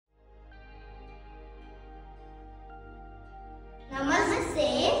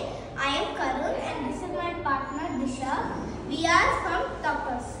am Disha. We are from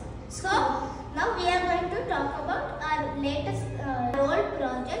Tapas. So now we are going to talk about our latest role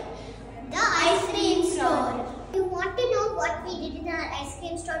project, the ice cream store. You want to know what we did in our ice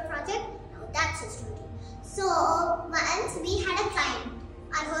cream store project? Now that's a story. So once we had a client.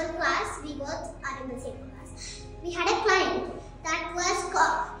 Our whole class, we both are in the same class. We had a client that was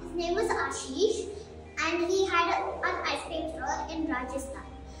called, his name was Ashish, and he had an ice cream store in Rajasthan.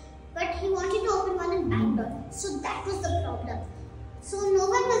 But he wanted to open one in Bangalore. So that was the problem. So no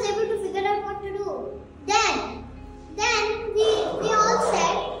one was able to figure out what to do. Then we all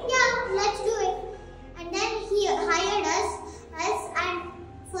said, yeah, let's do it. And then he hired us and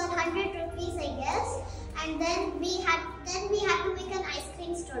for 100 rupees, I guess. And then we had to make an ice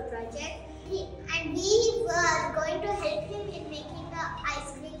cream store project. And we were going to help him in making the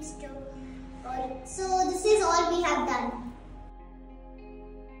ice cream store. So this is all we have done.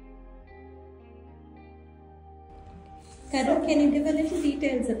 Karu, can you give a little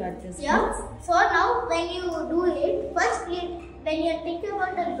details about this? Yeah. So now when you do it, first when you think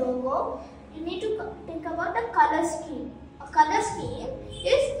about the logo, you need to think about the color scheme. A color scheme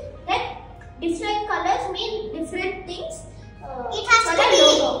is that different colors mean different things. It has to be,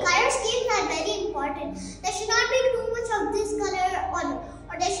 color schemes are very important. There should not be too much of this color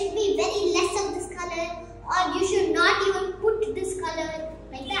or there should be very less of this color, or you should not even put this color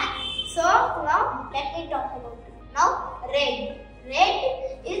like that. So now let me talk about it. Now red.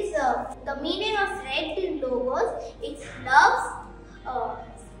 Red is the meaning of red in logos. It's love.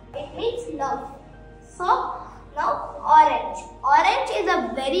 It means love. So now orange. Orange is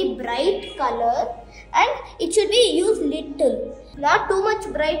a very bright color and it should be used little. Not too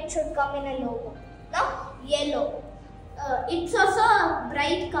much bright should come in a logo. Now yellow. It's also a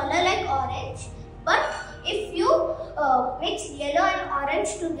bright color like orange, but if you mix yellow and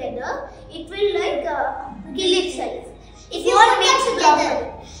orange together, it will like kill itself. If you put them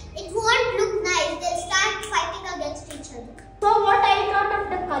together, it won't look nice. They'll start fighting against each other. So what I thought of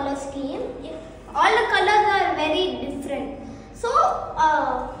the color scheme, all the colors are very different. So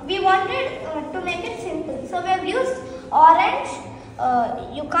we wanted to make it simple. So we have used orange,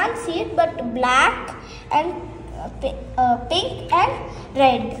 you can't see it, but black and pink and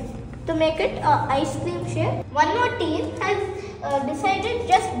red to make it ice cream shape. One more team has decided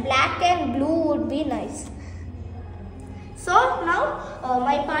just black and blue would be nice. So now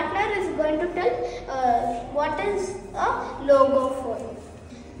my partner is going to tell what is a logo for.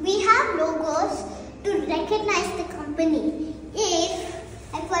 We have logos to recognize the company. If,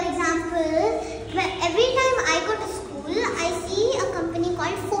 like for example, every time I go to school, I see a company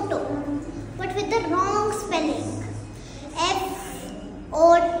called Photo, but with the wrong spelling.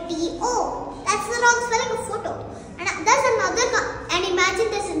 F-O-T-O. That's the wrong spelling of photo. And imagine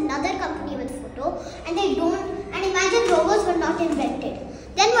there's another company with Photo, and imagine logos were not invented.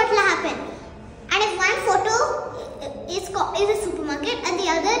 Then what will happen? And if one photo is a supermarket and the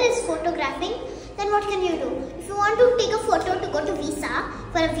other is photographing, then what can you do? If you want to take a photo to go to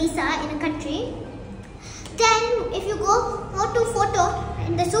for a visa in a country, then if you go to photo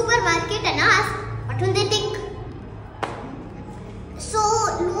in the supermarket and ask, what will they think? So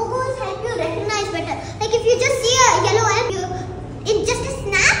logos help you recognize better. Like if you just see a yellow L, in just a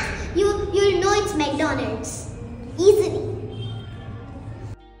snap, you'll know it's McDonald's easily.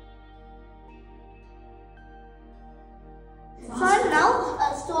 So now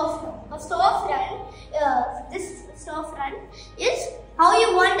storefront. This storefront is how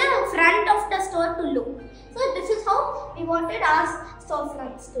you want the front of the store to look. So this is how we wanted our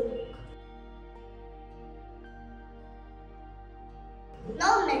storefronts to look.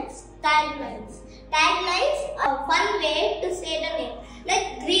 Now next, taglines. Taglines are one way to say the name,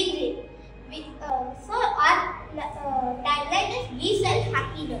 like green. So our tagline is "We sell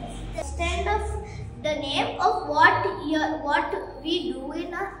happiness." Instead of the name of what we do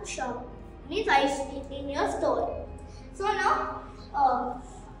in a shop, means in your store. So now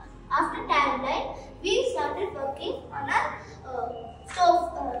after tagline, we started working on our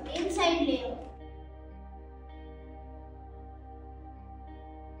inside layout.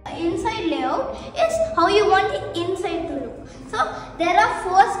 Inside layout is how you want the inside to look. So there are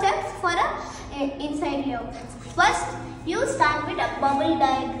 4 steps for a inside layout. First, you start with a bubble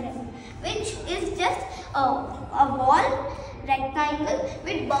diagram, which is just a wall rectangle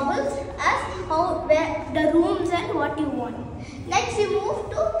with bubbles as where the rooms and what you want. Next, you move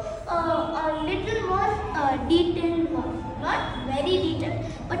to a little more detailed one, not very detailed,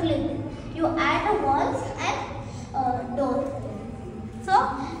 but little. You add a walls and door. So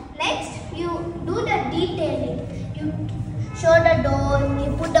next, you do the detailing. You show the door,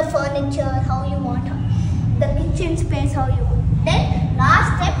 you put the furniture, how you want the kitchen. space how you want. Then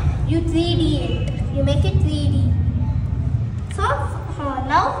last step, you 3D it. You make it 3D. So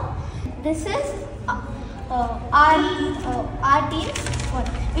now this is our team's one.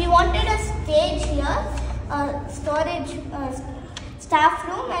 We wanted a stage here, storage, staff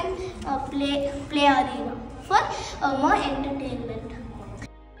room and play arena for more entertainment.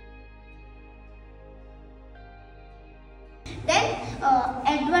 Then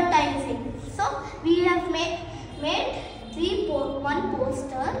advertising. So we have made one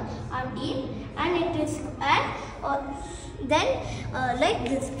poster, our team, and it is then like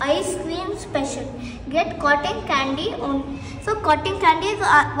this ice cream special. Get cotton candy on. So cotton candy is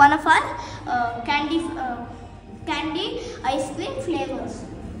one of our candy ice cream flavors.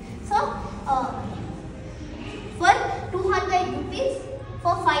 So for 200 rupees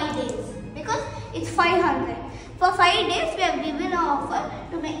for 5 days, because it's 500. For 5 days we have given an offer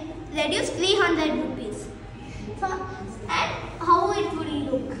to reduce 300 rupees. So, and how it would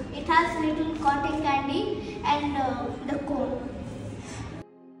look? It has little cotton candy and the cone.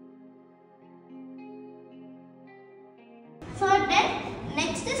 So then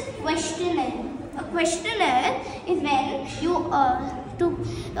next is questionnaire. A questionnaire is when you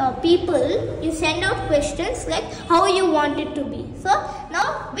people you send out questions like how you want it to be. So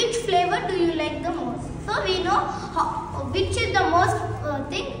now which flavor do you like the most? So we know which is the most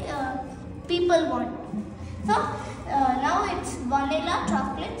thing people want. So now it's vanilla,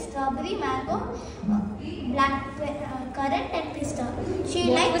 chocolate, strawberry, mango, black currant and pista.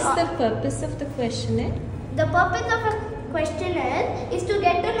 What was the purpose of the questionnaire? The purpose of a questionnaire is to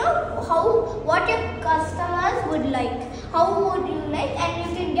get to know what your customers would like, how would you like, and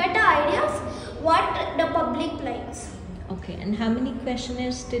you can get an idea of what the public likes. Okay, and how many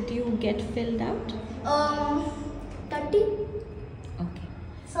questionnaires did you get filled out? 30. Okay.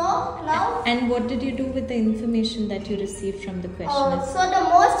 So now. And what did you do with the information that you received from the questionnaire? So the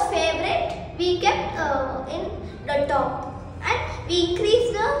most favorite we kept in the top, and we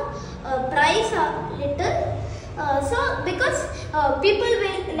increased the price a little. So because people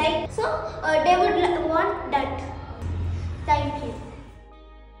will like, so they would want that. Thank you.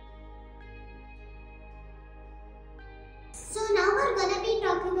 So now we're gonna be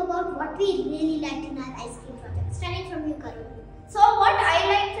talking about what we really liked in our ice cream project. Starting from you, Karun. So what I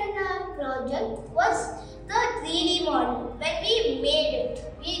liked in our project was the 3D model. When we made it,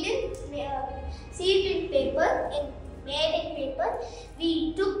 we didn't see it in paper. Made in paper.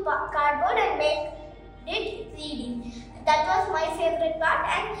 We took cardboard and made it 3D. That was my favorite part,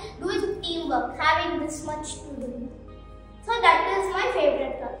 and doing teamwork, having this much to do. So that is my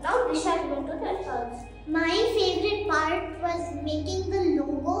favorite part. Now Disha is going to tell us. My favorite part was making the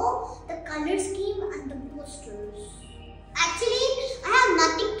logo, the color scheme and the posters. Actually, I have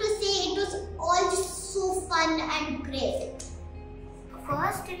nothing to say. It was all just so fun and great.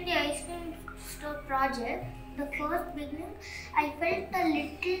 First, in the ice cream store project, the first beginning, I felt a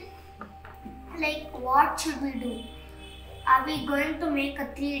little like, what should we do? Are we going to make a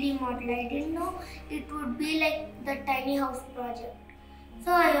 3D model? I didn't know it would be like the tiny house project.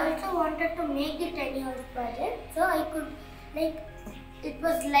 So I also wanted to make the tiny house project. So I could it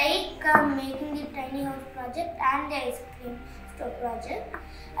was like making the tiny house project and the ice cream store project.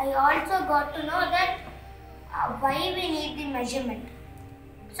 I also got to know that why we need the measurement.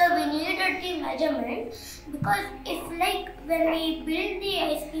 So we needed the measurement because if when we build the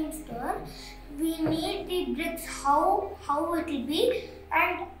ice cream store, we need the bricks how it will be,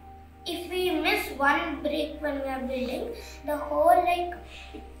 and if we miss one brick when we are building, the whole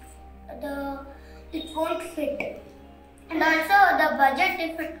it won't fit. And also the budget,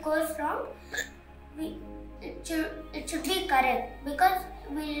 if it goes wrong, it should be correct, because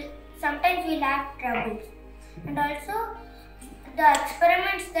sometimes we'll have troubles. And also the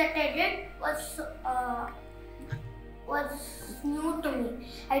experiments that I did was new to me.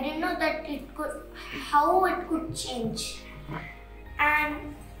 I didn't know that how it could change.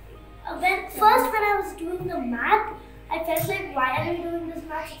 And when I was doing the math, I felt like, why are we doing this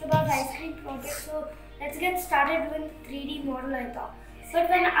math? It's about ice cream project, so let's get started doing the 3D model, I thought. But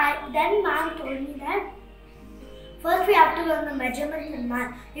then ma'am told me that first we have to learn the measurement in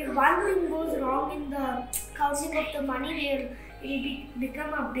math. If one thing goes wrong in the counting of the money, it will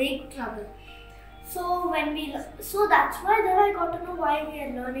become a big trouble. So that's why then I got to know why we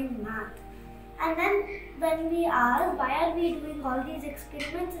are learning math. And then when we asked why are we doing all these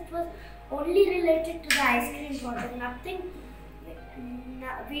experiments, it was only related to the ice cream project.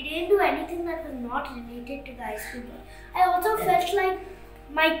 We didn't do anything that was not related to the ice cream project. I also felt like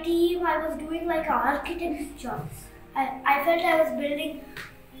my team, I was doing like an architect's job. I felt I was building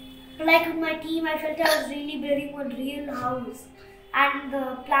like with my team, I felt I was really building a real house. And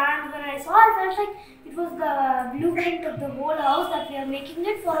the plans when I saw, I felt like it was the blueprint of the whole house that we are making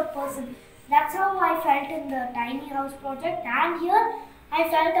it for a person. That's how I felt in the tiny house project. And here I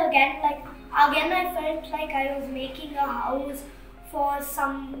felt again I felt like I was making a house for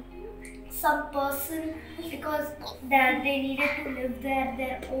some person because they needed to live there,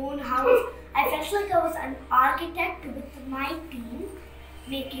 their own house. I felt like I was an architect with my team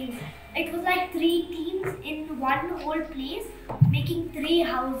making it was like 3 teams in one whole place making 3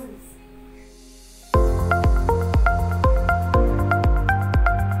 houses.